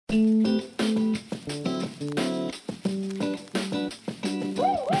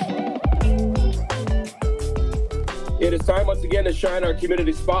It is time once again to shine our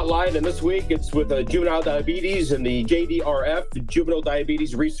community spotlight, and this week it's with juvenile diabetes and the JDRF, the Juvenile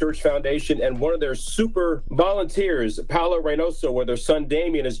Diabetes Research Foundation, and one of their super volunteers, Paola Reynoso, where their son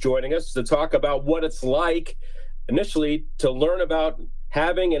Damien is joining us to talk about what it's like initially to learn about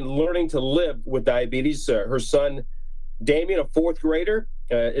having and learning to live with diabetes. Her son Damien, a fourth grader,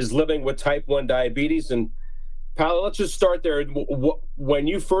 is living with type 1 diabetes. And Paola, let's just start there. When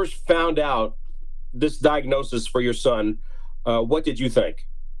you first found out this diagnosis for your son, what did you think?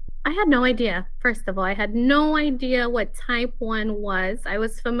 I had no idea. First of all, I had no idea what type 1 was. I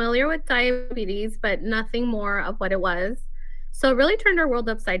was familiar with diabetes, but nothing more of what it was. So it really turned our world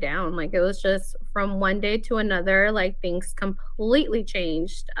upside down. Like, it was just from one day to another, like, things completely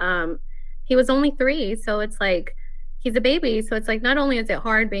changed. He was only 3, so it's like, he's a baby. So it's like, not only is it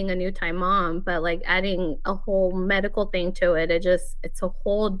hard being a new time mom, but like adding a whole medical thing to it, it's a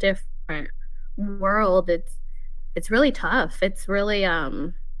whole different world. It's really tough. It's really I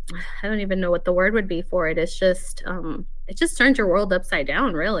don't even know what the word would be for it. It just turns your world upside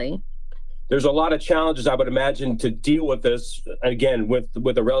down, really. There's a lot of challenges, I would imagine, to deal with this, again,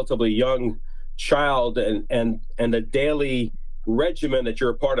 with a relatively young child and the daily regimen that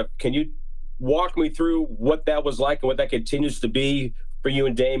you're a part of. Can you walk me through what that was like and what that continues to be for you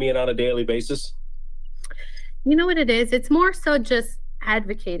and Damien on a daily basis? You know what it is? It's more so just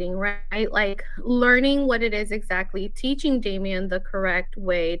advocating, right? Like learning what it is exactly, teaching Damien the correct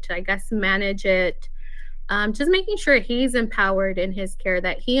way to, I guess, manage it. Just making sure he's empowered in his care,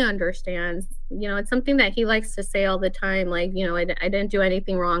 that he understands. You know, it's something that he likes to say all the time, like, you know, I didn't do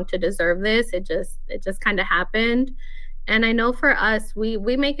anything wrong to deserve this. It just kind of happened. And I know for us, we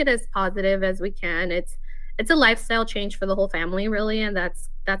make it as positive as we can. It's a lifestyle change for the whole family, really, and that's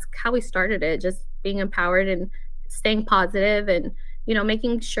how we started it, just being empowered and staying positive and, you know,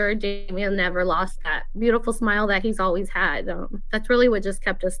 making sure Damien never lost that beautiful smile that he's always had. That's really what just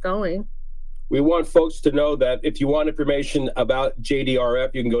kept us going. We want folks to know that if you want information about JDRF,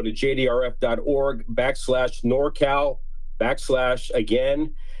 you can go to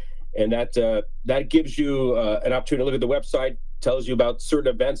jdrf.org/NorCal/again. And that gives you an opportunity to look at the website, tells you about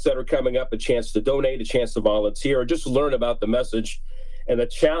certain events that are coming up, a chance to donate, a chance to volunteer, or just learn about the message and the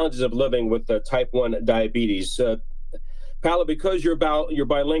challenges of living with type 1 diabetes. Paola, because you're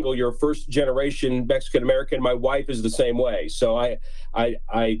bilingual, you're first generation Mexican American. My wife is the same way. So I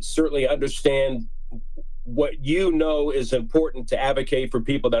certainly understand what you know is important to advocate for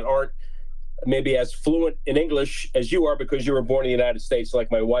people that aren't maybe as fluent in English as you are, because you were born in the United States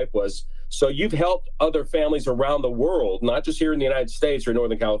like my wife was. So you've helped other families around the world, not just here in the United States or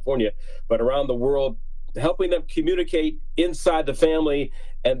Northern California, but around the world, helping them communicate inside the family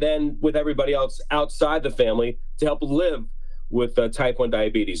and then with everybody else outside the family to help live with type 1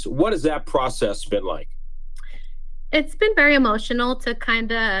 diabetes. What has that process been like? It's been very emotional to kind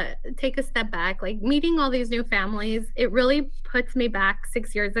of take a step back, like meeting all these new families. It really puts me back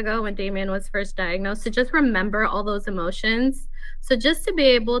 6 years ago when Damien was first diagnosed, to just remember all those emotions. So just to be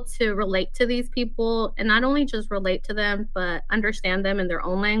able to relate to these people, and not only just relate to them, but understand them in their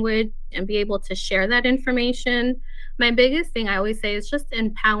own language and be able to share that information. My biggest thing I always say is just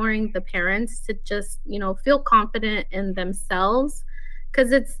empowering the parents to just, you know, feel confident in themselves,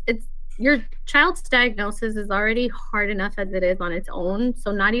 because it's your child's diagnosis is already hard enough as it is on its own.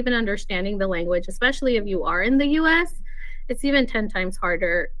 So not even understanding the language, especially if you are in the US, it's even 10 times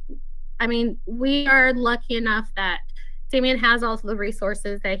harder. I mean, we are lucky enough that Damien has all the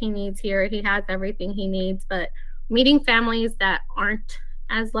resources that he needs here. He has everything he needs, but meeting families that aren't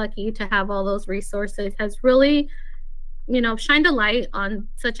as lucky to have all those resources has really, you know, shined a light on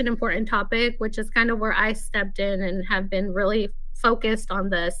such an important topic, which is kind of where I stepped in and have been really focused on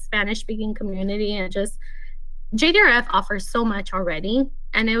the Spanish-speaking community. And just JDRF offers so much already,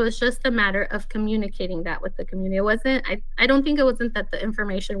 and it was just a matter of communicating that with the community. It wasn't, I don't think it wasn't that the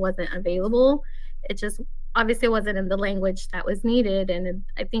information wasn't available. It just obviously wasn't in the language that was needed. And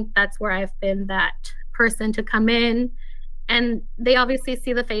I think that's where I've been that person to come in, and they obviously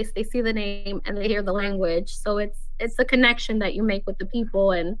see the face, they see the name, and they hear the language. So it's a connection that you make with the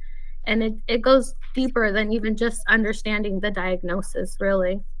people, and it goes deeper than even just understanding the diagnosis,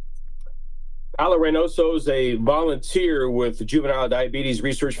 really. Paola Reynoso is a volunteer with the Juvenile Diabetes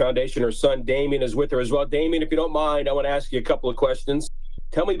Research Foundation. Her son, Damien, is with her as well. Damien, if you don't mind, I want to ask you a couple of questions.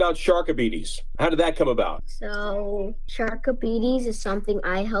 Tell me about Sharkabetes. How did that come about? So Sharkabetes is something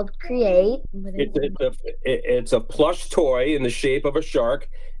I helped create. It's a plush toy in the shape of a shark.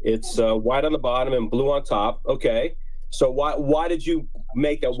 It's white on the bottom and blue on top. Okay. So why did you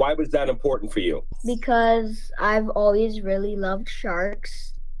make that? Why was that important for you? Because I've always really loved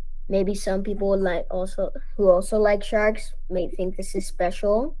sharks. maybe some people who also like sharks may think this is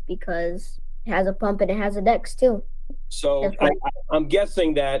special because it has a pump and it has a dex too. So I'm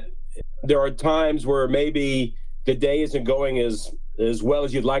guessing that there are times where maybe the day isn't going as well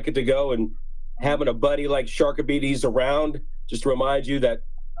as you'd like it to go, and having a buddy like Sharkabetes around just to remind you that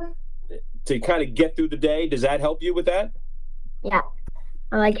to kind of get through the day. Does that help you with that? Yeah,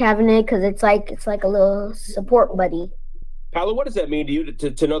 I like having it because it's like a little support buddy. Paolo, what does that mean to you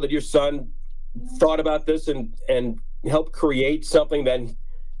to know that your son thought about this and helped create something that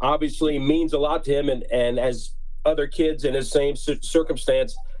obviously means a lot to him, and as other kids in his same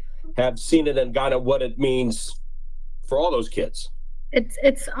circumstance have seen it and gotten what it means for all those kids?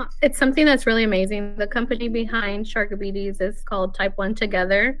 It's something that's really amazing. The company behind Sharkabetes is called Type 1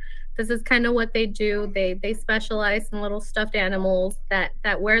 Together. This is kind of what they do. They specialize in little stuffed animals that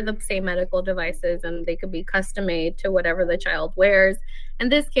wear the same medical devices, and they could be custom made to whatever the child wears. In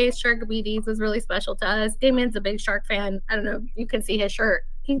this case, Sharkabetes was really special to us. Damien's a big shark fan. I don't know, you can see his shirt.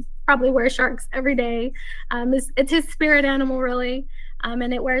 He probably wears sharks every day. It's his spirit animal, really.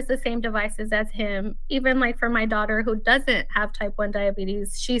 And it wears the same devices as him. Even like for my daughter who doesn't have type 1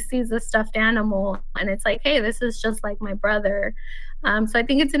 diabetes, she sees a stuffed animal and it's like, hey, this is just like my brother. So I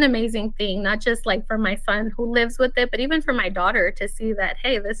think it's an amazing thing, not just like for my son who lives with it, but even for my daughter to see that,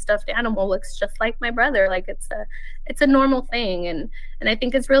 hey, this stuffed animal looks just like my brother. Like it's a normal thing. And I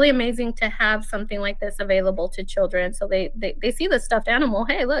think it's really amazing to have something like this available to children. So they see the stuffed animal.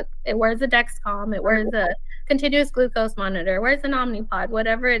 Hey, look, it wears a Dexcom, it wears a continuous glucose monitor, wears an Omnipod,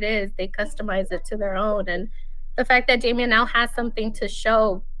 whatever it is, they customize it to their own. And the fact that Damien now has something to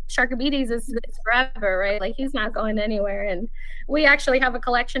show, Sharkabetes is forever, right? Like he's not going anywhere. And we actually have a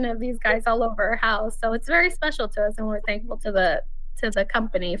collection of these guys all over our house. So it's very special to us, and we're thankful to the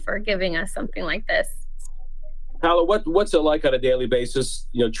company for giving us something like this. Paolo, what's it like on a daily basis,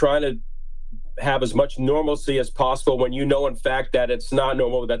 trying to have as much normalcy as possible when you know in fact that it's not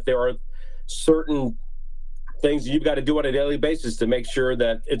normal, that there are certain things you've got to do on a daily basis to make sure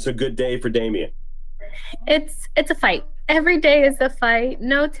that it's a good day for Damien? It's a fight. Every day is a fight.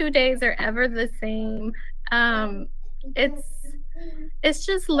 No 2 days are ever the same. It's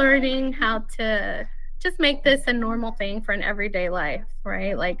just learning how to just make this a normal thing for an everyday life,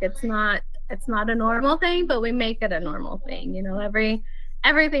 right? Like it's not a normal thing, but we make it a normal thing.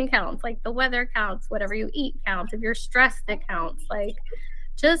 Everything counts. Like the weather counts, whatever you eat counts. If you're stressed, it counts. Like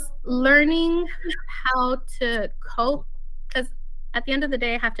just learning how to cope, because at the end of the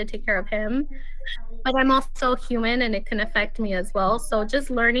day, I have to take care of him, but I'm also human and it can affect me as well. So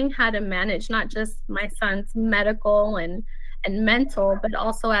just learning how to manage not just my son's medical and mental, but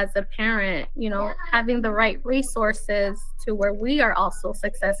also as a parent, having the right resources to where we are also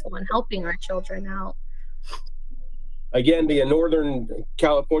successful in helping our children out. Again, the Northern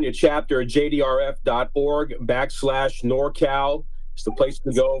California chapter at jdrf.org/NorCal is the place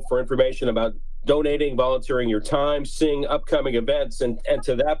to go for information about donating, volunteering your time, seeing upcoming events. And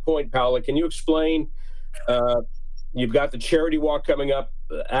to that point, Paolo, can you explain, you've got the charity walk coming up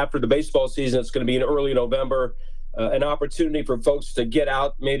after the baseball season. It's going to be in early November, an opportunity for folks to get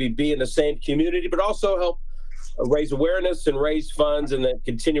out, maybe be in the same community, but also help raise awareness and raise funds in the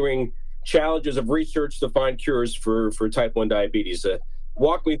continuing challenges of research to find cures for type 1 diabetes.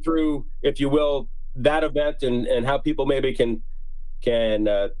 Walk me through, if you will, that event and how people maybe can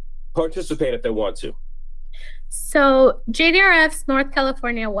participate if they want to. So JDRF's North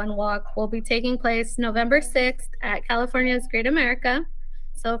California One Walk will be taking place November 6th at California's Great America.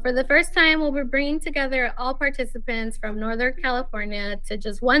 So for the first time, we'll be bringing together all participants from Northern California to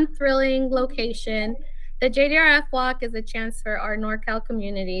just one thrilling location. The JDRF Walk is a chance for our NorCal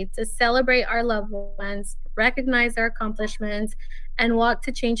community to celebrate our loved ones, recognize our accomplishments, and walk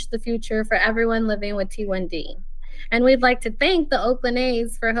to change the future for everyone living with T1D. And we'd like to thank the Oakland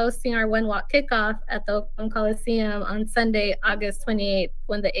A's for hosting our One Walk kickoff at the Oakland Coliseum on Sunday, August 28th,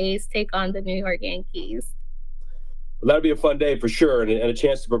 when the A's take on the New York Yankees. Well, that'll be a fun day for sure, and a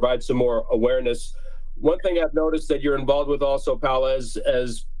chance to provide some more awareness. One thing I've noticed that you're involved with also, Paolo,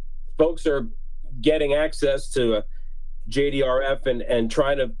 as folks are getting access to JDRF and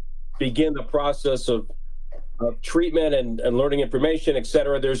trying to begin the process of treatment and learning information, et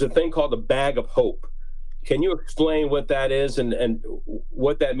cetera, there's a thing called the Bag of Hope. Can you explain what that is and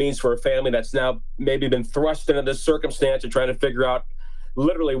what that means for a family that's now maybe been thrust into this circumstance and trying to figure out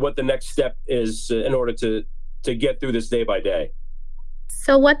literally what the next step is in order to get through this day by day?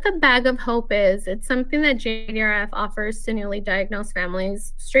 So what the Bag of Hope is, it's something that JDRF offers to newly diagnosed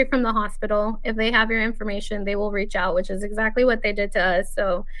families straight from the hospital. If they have your information, they will reach out, which is exactly what they did to us.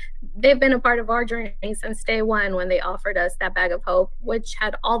 So they've been a part of our journey since day one when they offered us that Bag of Hope, which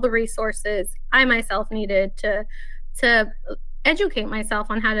had all the resources I myself needed to educate myself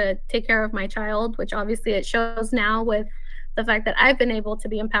on how to take care of my child, which obviously it shows now with the fact that I've been able to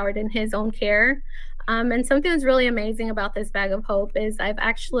be empowered in his own care. And something that's really amazing about this Bag of Hope is I've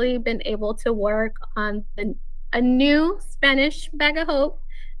actually been able to work on a new Spanish Bag of Hope,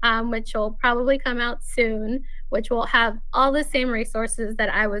 which will probably come out soon, which will have all the same resources that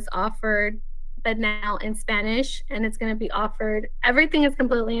I was offered, but now in Spanish. And it's going to be offered, everything is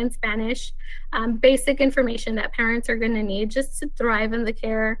completely in Spanish, basic information that parents are going to need just to thrive in the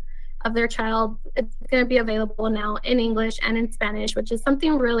care of their child. It's going to be available now in English and in Spanish, which is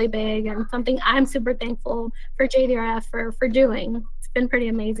something really big and something I'm super thankful for JDRF for doing. It's been pretty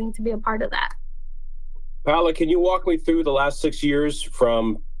amazing to be a part of that. Paola, can you walk me through the last 6 years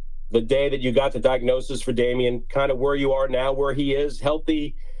from the day that you got the diagnosis for Damien, kind of where you are now, where he is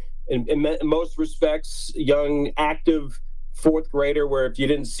healthy in most respects, young, active fourth grader, where if you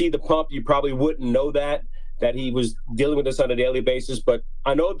didn't see the pump, you probably wouldn't know that he was dealing with this on a daily basis. But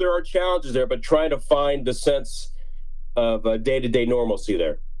I know there are challenges there, but trying to find the sense of day-to-day normalcy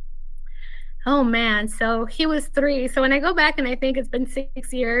there. Oh man, so he was 3. So when I go back and I think it's been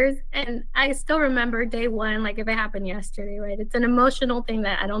 6 years, and I still remember day one, like if it happened yesterday, right? It's an emotional thing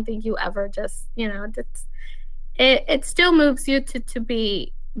that I don't think you ever just, it still moves you to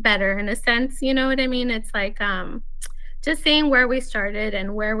be better in a sense, you know what I mean? It's like just seeing where we started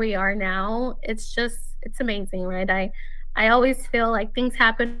and where we are now, it's amazing, right? I always feel like things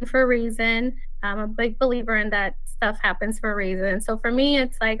happen for a reason. I'm a big believer in that stuff happens for a reason. So for me,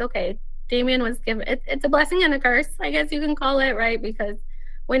 it's like, okay, Damien was given, it's a blessing and a curse, I guess you can call it, right? Because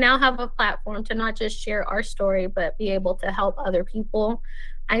we now have a platform to not just share our story, but be able to help other people.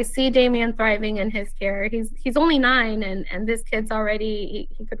 I see Damien thriving in his care. He's only 9, and this kid's already,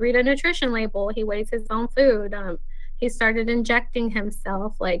 he could read a nutrition label. He weighs his own food. He started injecting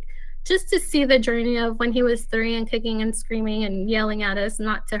himself, like, just to see the journey of when he was 3 and kicking and screaming and yelling at us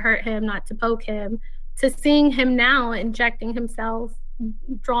not to hurt him, not to poke him, to seeing him now injecting himself,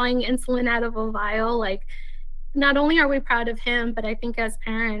 drawing insulin out of a vial. Like, not only are we proud of him, but I think as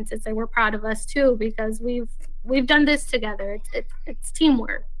parents, it's like we're proud of us too, because we've done this together. It's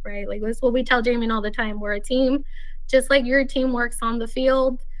teamwork, right? Like, that's what we tell Damien all the time. We're a team. Just like your team works on the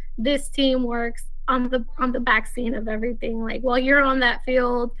field, this team works on the back scene of everything. Like, while you're on that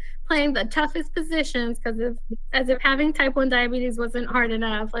field playing the toughest positions, because as if having type 1 diabetes wasn't hard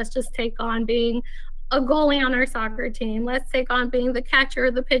enough, let's just take on being a goalie on our soccer team. Let's take on being the catcher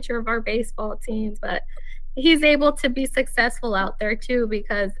or the pitcher of our baseball teams. But he's able to be successful out there too,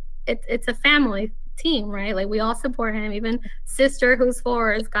 because it's a family team, right? Like, we all support him. Even sister, who's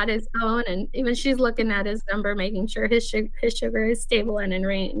 4, has got his phone, and even she's looking at his number, making sure his sugar is stable and in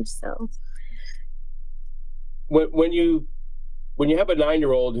range. So when you have a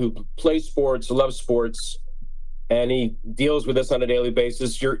 9-year-old who plays sports, loves sports, and he deals with this on a daily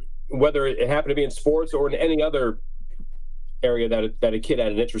basis, whether it happened to be in sports or in any other area that a kid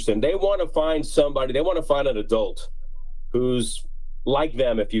had an interest in, they want to find somebody, they want to find an adult who's like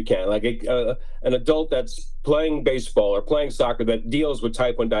them, if you can, like an adult that's playing baseball or playing soccer that deals with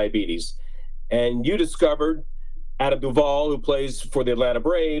type 1 diabetes. And you discovered Adam Duvall, who plays for the Atlanta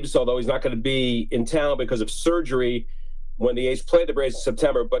Braves, although he's not going to be in town because of surgery when the A's play the Braves in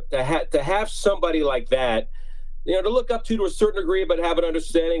September. But to have somebody like that, to look up to a certain degree, but have an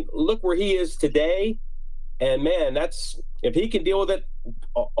understanding, look where he is today. And man, if he can deal with it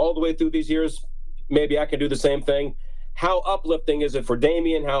all the way through these years, maybe I can do the same thing. How uplifting is it for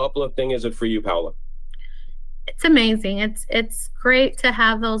Damien? How uplifting is it for you, Paola? It's amazing. It's great to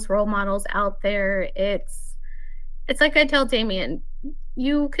have those role models out there. It's like I tell Damien,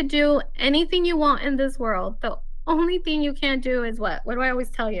 you could do anything you want in this world. The only thing you can't do is what? What do I always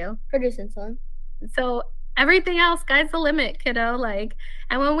tell you? Produce insulin. So everything else, sky's the limit, kiddo. Like,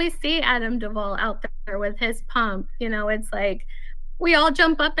 and when we see Adam Duvall out there with his pump, it's like we all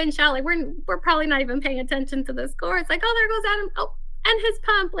jump up and shout. Like, we're probably not even paying attention to the score. It's like, oh, there goes Adam. Oh, and his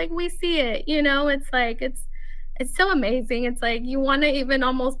pump. Like, we see it. It's like it's so amazing. It's like you want to even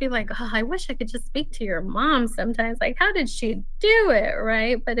almost be like, oh, I wish I could just speak to your mom sometimes. Like, how did she do it,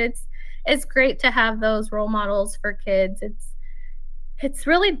 right? But it's great to have those role models for kids. It's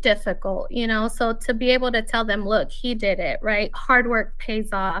really difficult, so to be able to tell them, look, he did it, right? Hard work pays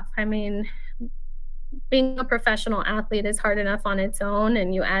off. I mean, being a professional athlete is hard enough on its own,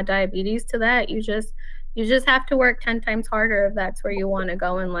 and you add diabetes to that, You just have to work 10 times harder if that's where you want to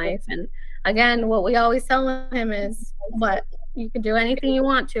go in life. And again, what we always tell him is, what you can do anything you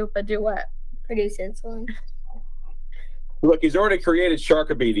want to, but do what? Produce insulin. Look, he's already created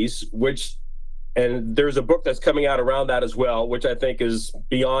Sharkabetes, and there's a book that's coming out around that as well, which I think is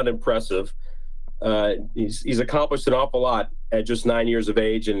beyond impressive. He's accomplished an awful lot at just 9 years of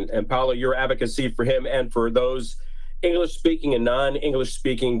age. And Paolo, your advocacy for him and for those English-speaking and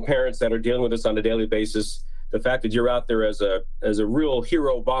non-English-speaking parents that are dealing with this on a daily basis, the fact that you're out there as a real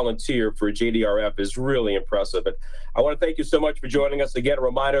hero volunteer for JDRF is really impressive. And I want to thank you so much for joining us. Again, a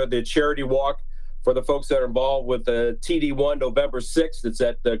reminder, the charity walk for the folks that are involved with the TD1 November 6th. It's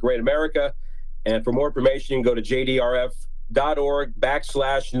at Great America. And for more information, you can go to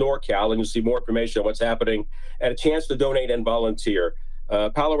jdrf.org/NorCal, and you'll see more information on what's happening and a chance to donate and volunteer.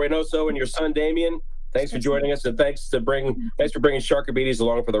 Paolo Reynoso and your son, Damien, thanks for joining us, and thanks for bringing Sharkabetes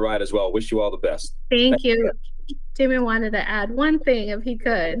along for the ride as well. Wish you all the best. Thank you. Damien wanted to add one thing if he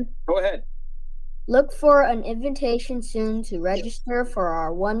could. Go ahead. Look for an invitation soon to register for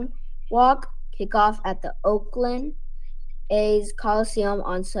our One Walk kickoff at the Oakland A's Coliseum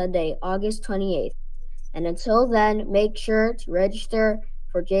on Sunday, August 28th. And until then, make sure to register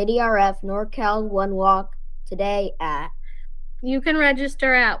for JDRF NorCal One Walk today at. You can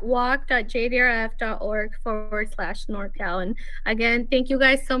register at walk.jdrf.org/NorCal. And again, thank you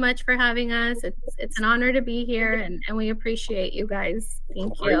guys so much for having us. It's an honor to be here, and we appreciate you guys.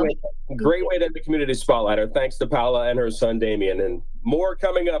 Thank you. Great way to end the Community Spotlight. Our thanks to Paula and her son, Damien. And more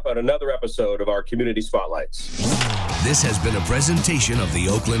coming up on another episode of our Community Spotlights. This has been a presentation of the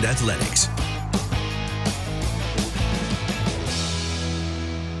Oakland Athletics.